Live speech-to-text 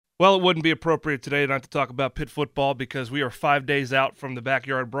Well, it wouldn't be appropriate today not to talk about Pitt football because we are 5 days out from the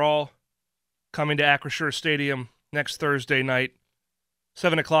Backyard Brawl, coming to Acrisure Stadium next Thursday night,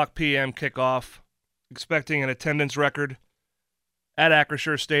 7 o'clock p.m. kickoff. Expecting an attendance record at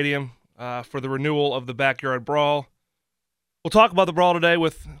Acrisure Stadium for the renewal of the Backyard Brawl. We'll talk about the Brawl today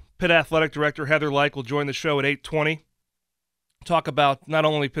with Pitt Athletic Director Heather Like. Will join the show at 8:20. Talk about not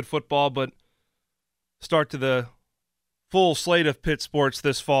only Pitt football, but start to the full slate of Pitt sports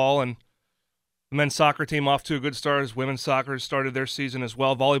this fall, and the men's soccer team off to a good start as women's soccer has started their season as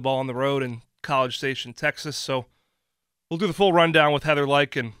well. Volleyball on the road in College Station, Texas. So we'll do the full rundown with Heather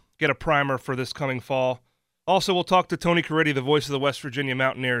Like and get a primer for this coming fall. Also, we'll talk to Tony Caridi, the voice of the West Virginia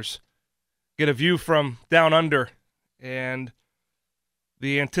Mountaineers. Get a view from down under and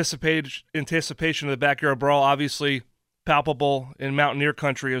the anticipation of the Backyard Brawl, obviously palpable in Mountaineer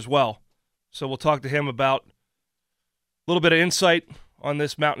country as well. So we'll talk to him about a little bit of insight on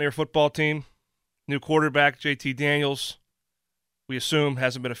this Mountaineer football team. New quarterback, JT Daniels, we assume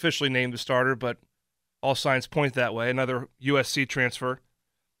hasn't been officially named the starter, but all signs point that way. Another USC transfer.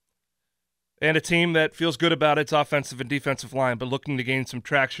 And a team that feels good about its offensive and defensive line, but looking to gain some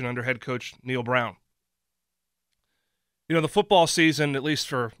traction under head coach Neil Brown. You know, the football season, at least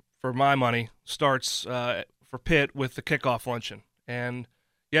for my money, starts for Pitt with the kickoff luncheon. And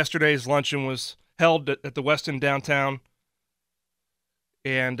yesterday's luncheon was held at the Westin downtown.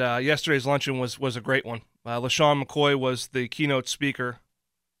 And yesterday's luncheon was a great one. LaShawn McCoy was the keynote speaker.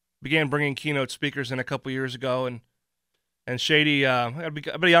 Began bringing keynote speakers in a couple years ago, and Shady. I'll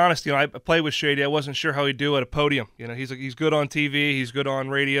be honest. You know, I played with Shady. I wasn't sure how he'd do at a podium. You know, he's good on TV. He's good on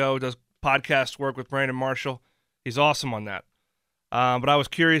radio. Does podcast work with Brandon Marshall. He's awesome on that. But I was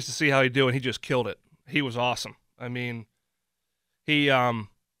curious to see how he'd do, and he just killed it. He was awesome. I mean, he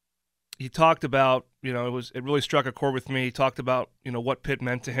talked about, you know, it really struck a chord with me. He talked about, you know, what Pitt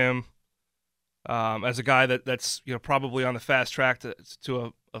meant to him as a guy that's, you know, probably on the fast track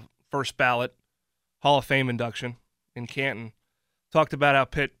to a first ballot Hall of Fame induction in Canton. Talked about how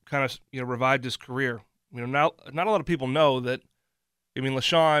Pitt kind of, you know, revived his career. You know, not a lot of people know that. I mean,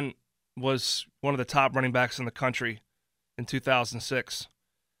 LaShawn was one of the top running backs in the country in 2006,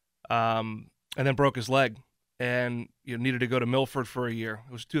 and then broke his leg. And you know, needed to go to Milford for a year.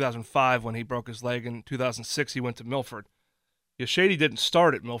 It was 2005 when he broke his leg. In 2006, he went to Milford. You know, Shady didn't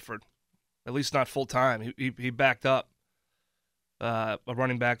start at Milford, at least not full time. He backed up a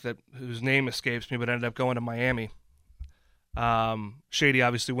running back whose name escapes me, but ended up going to Miami. Shady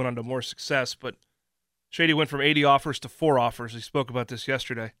obviously went on to more success, but Shady went from 80 offers to 4 offers. He spoke about this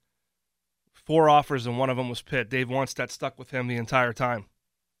yesterday. 4 offers, and one of them was Pitt. Dave Wannstedt stuck with him the entire time.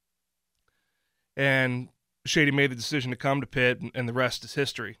 And Shady made the decision to come to Pitt, and the rest is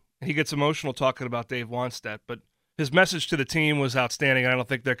history. He gets emotional talking about Dave Wannstedt, but his message to the team was outstanding. I don't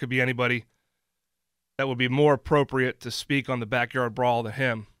think there could be anybody that would be more appropriate to speak on the Backyard Brawl than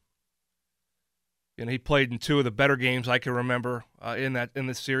him. And he played in 2 of the better games I can remember in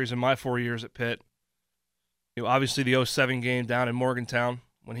this series in my 4 years at Pitt. You know, obviously the 07 game down in Morgantown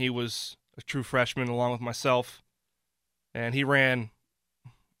when he was a true freshman along with myself, and he ran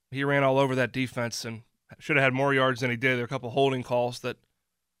all over that defense and should have had more yards than he did. There were a couple holding calls that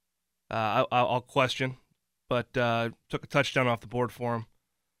I'll question, but took a touchdown off the board for him.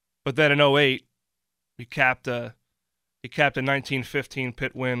 But then in 08, he capped a 19-15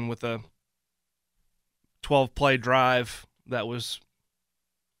 Pitt win with a 12-play drive that was,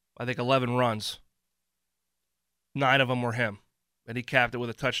 I think, 11 runs. 9 of them were him, and he capped it with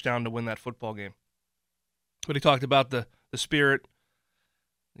a touchdown to win that football game. But he talked about the spirit,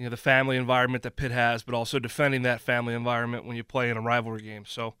 you know, the family environment that Pitt has, but also defending that family environment when you play in a rivalry game.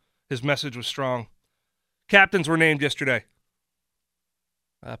 So his message was strong. Captains were named yesterday.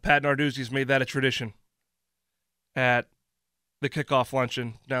 Pat Narduzzi's made that a tradition at the kickoff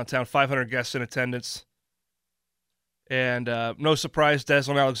luncheon downtown. 500 guests in attendance. And no surprise,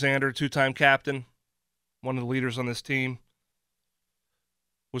 Deslin Alexander, 2-time captain, one of the leaders on this team.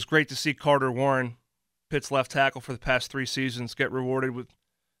 It was great to see Carter Warren, Pitt's left tackle for the past 3 seasons, get rewarded with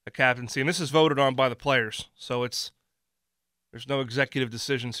a captaincy, and this is voted on by the players, so there's no executive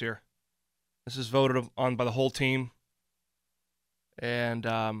decisions here. This is voted on by the whole team, and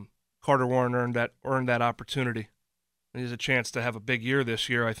Carter Warren earned that opportunity. And he has a chance to have a big year this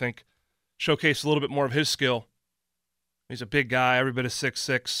year, I think, showcase a little bit more of his skill. He's a big guy, every bit of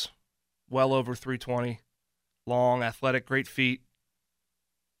 6'6", well over 320, long, athletic, great feet.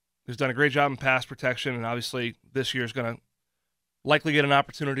 He's done a great job in pass protection, and obviously this year is going to likely get an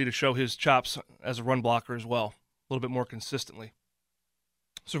opportunity to show his chops as a run blocker as well, a little bit more consistently.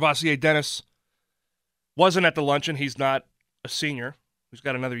 Servassier Dennis wasn't at the luncheon. He's not a senior. who's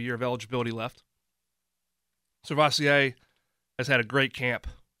got another year of eligibility left. Servassier has had a great camp.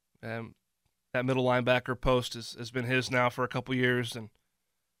 That middle linebacker post has been his now for a couple years, and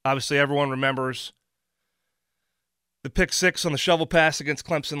obviously everyone remembers the pick six on the shovel pass against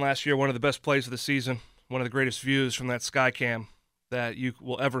Clemson last year, one of the best plays of the season, one of the greatest views from that sky cam that you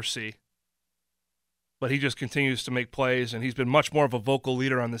will ever see. But he just continues to make plays, and he's been much more of a vocal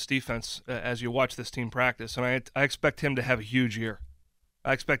leader on this defense as you watch this team practice. And I expect him to have a huge year.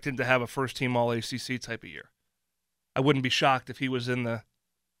 I expect him to have a first-team All-ACC type of year. I wouldn't be shocked if he was in the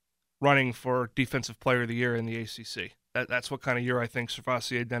running for Defensive Player of the Year in the ACC. That's what kind of year I think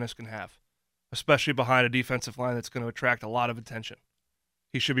Servassier Dennis can have, especially behind a defensive line that's going to attract a lot of attention.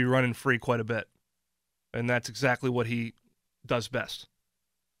 He should be running free quite a bit, and that's exactly what he does best.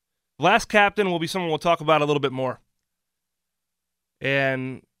 Last captain will be someone we'll talk about a little bit more.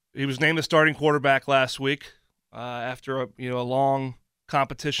 And he was named the starting quarterback last week after a long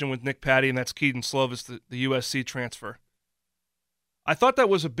competition with Nick Patty, and that's Kedon Slovis, the USC transfer. I thought that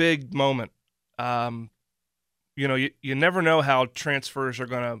was a big moment. You never know how transfers are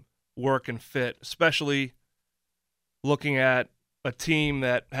going to work and fit, especially looking at a team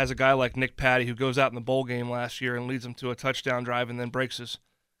that has a guy like Nick Patty who goes out in the bowl game last year and leads them to a touchdown drive and then breaks his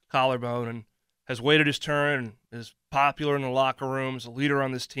collarbone and has waited his turn and is popular in the locker room, is a leader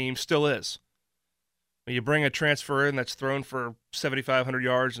on this team, still is. When you bring a transfer in that's thrown for 7,500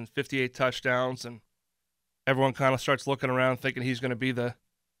 yards and 58 touchdowns, and everyone kind of starts looking around thinking he's going to be the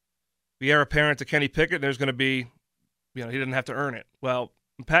heir apparent to Kenny Pickett, and there's going to be, he didn't have to earn it. Well,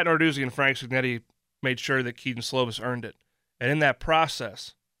 Pat Narduzzi and Frank Cignetti made sure that Kedon Slovis earned it. And in that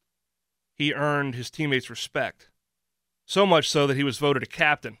process, he earned his teammates' respect. So much so that he was voted a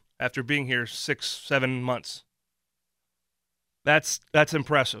captain after being here 6-7 months. That's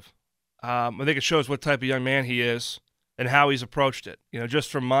impressive. I think it shows what type of young man he is and how he's approached it. Just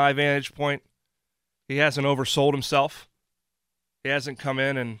from my vantage point, he hasn't oversold himself. He hasn't come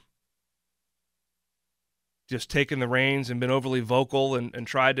in and just taken the reins and been overly vocal and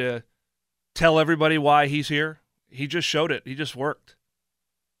tried to tell everybody why he's here. He just showed it. He just worked.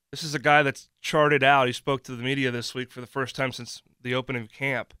 This is a guy that's charted out. He spoke to the media this week for the first time since the opening of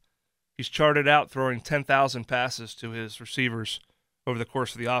camp. He's charted out throwing 10,000 passes to his receivers over the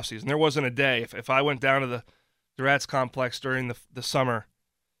course of the offseason. There wasn't a day. If I went down to the Rats complex during the summer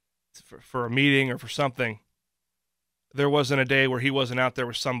for a meeting or for something, there wasn't a day where he wasn't out there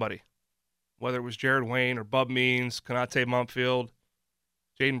with somebody, whether it was Jared Wayne or Bub Means, Konate Mumpfield,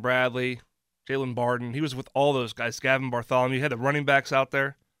 Jaden Bradley, Jalen Barden. He was with all those guys, Gavin Bartholomew. You had the running backs out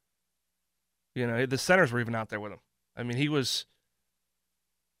there. The centers were even out there with him. I mean,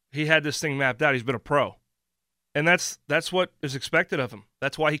 he had this thing mapped out. He's been a pro. And that's what is expected of him.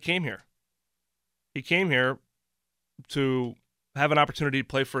 That's why he came here. He came here to have an opportunity to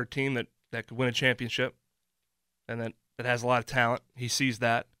play for a team that could win a championship and that has a lot of talent. He sees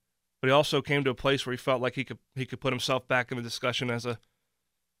that. But he also came to a place where he felt like he could put himself back in the discussion as a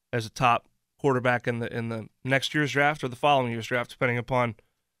top quarterback in the next year's draft or the following year's draft, depending upon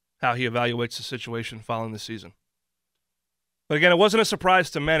how he evaluates the situation following the season. But again, it wasn't a surprise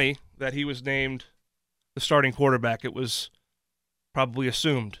to many that he was named the starting quarterback. It was probably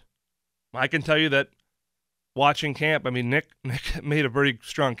assumed. I can tell you that watching camp, Nick made a pretty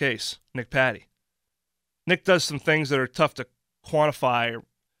strong case, Nick Patty. Nick does some things that are tough to quantify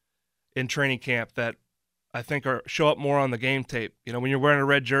in training camp that I think show up more on the game tape. When you're wearing a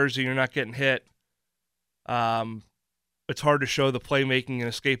red jersey, you're not getting hit. It's hard to show the playmaking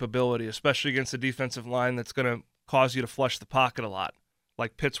and escapability, especially against a defensive line that's going to cause you to flush the pocket a lot,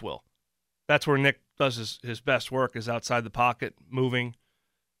 like Pitts will. That's where Nick does his best work, is outside the pocket, moving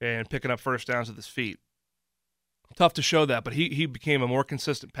and picking up first downs with his feet. Tough to show that, but he became a more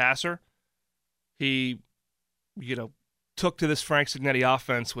consistent passer. He, took to this Frank Cignetti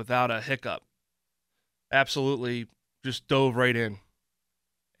offense without a hiccup. Absolutely just dove right in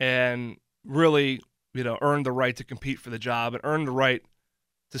and really, earned the right to compete for the job and earned the right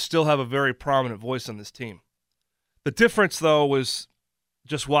to still have a very prominent voice on this team. The difference, though, was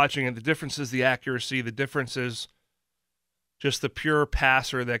just watching it. The difference is the accuracy. The difference is just the pure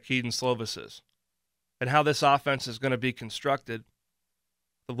passer that Kedon Slovis is. And how this offense is going to be constructed,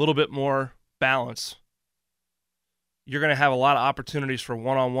 a little bit more balance. You're going to have a lot of opportunities for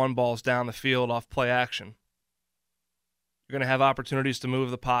one-on-one balls down the field off play action. You're going to have opportunities to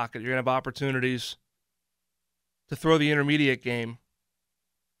move the pocket. You're going to have opportunities to throw the intermediate game.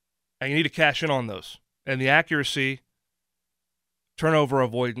 And you need to cash in on those. And the accuracy, turnover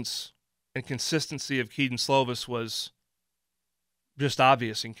avoidance, and consistency of Kedon Slovis was just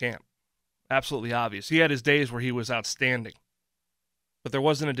obvious in camp. Absolutely obvious. He had his days where he was outstanding. but there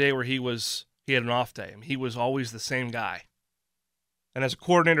wasn't a day where he had an off day. I mean, he was always the same guy. And as a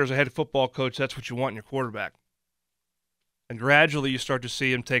coordinator, as a head football coach, that's what you want in your quarterback. And gradually you start to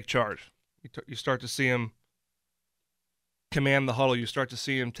see him take charge. You start to see him command the huddle. You start to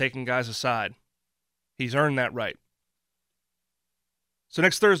see him taking guys aside. He's earned that right. So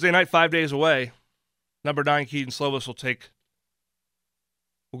next Thursday night, 5 days away, number 9 Keaton Slovis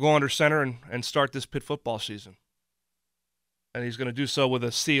will go under center and start this Pitt football season. And he's going to do so with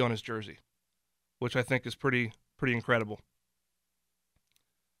a C on his jersey, which I think is pretty incredible.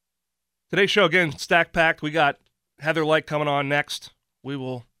 Today's show, again, stack-packed. We got Heather Light coming on next. We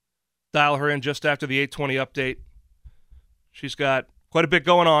will dial her in just after the 8:20 update. She's got quite a bit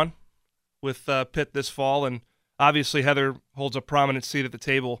going on with Pitt this fall, and obviously Heather holds a prominent seat at the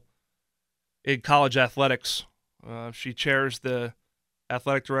table in college athletics. She chairs the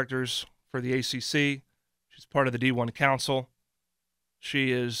athletic directors for the ACC. She's part of the D1 Council.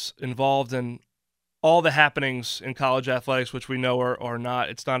 She is involved in all the happenings in college athletics, which we know are not.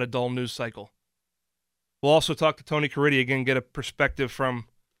 It's not a dull news cycle. We'll also talk to Tony Caridi again, get a perspective from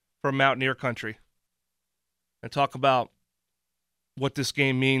Mountaineer country, and talk about what this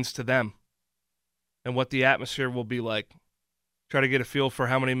game means to them and what the atmosphere will be like. Try to get a feel for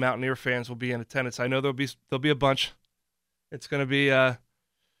how many Mountaineer fans will be in attendance. I know there'll be a bunch. It's going to be I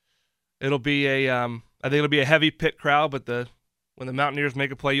think it'll be a heavy Pitt crowd, but when the Mountaineers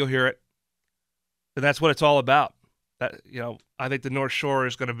make a play, you'll hear it. And that's what it's all about. I think the North Shore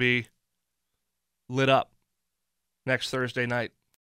is going to be lit up next Thursday night.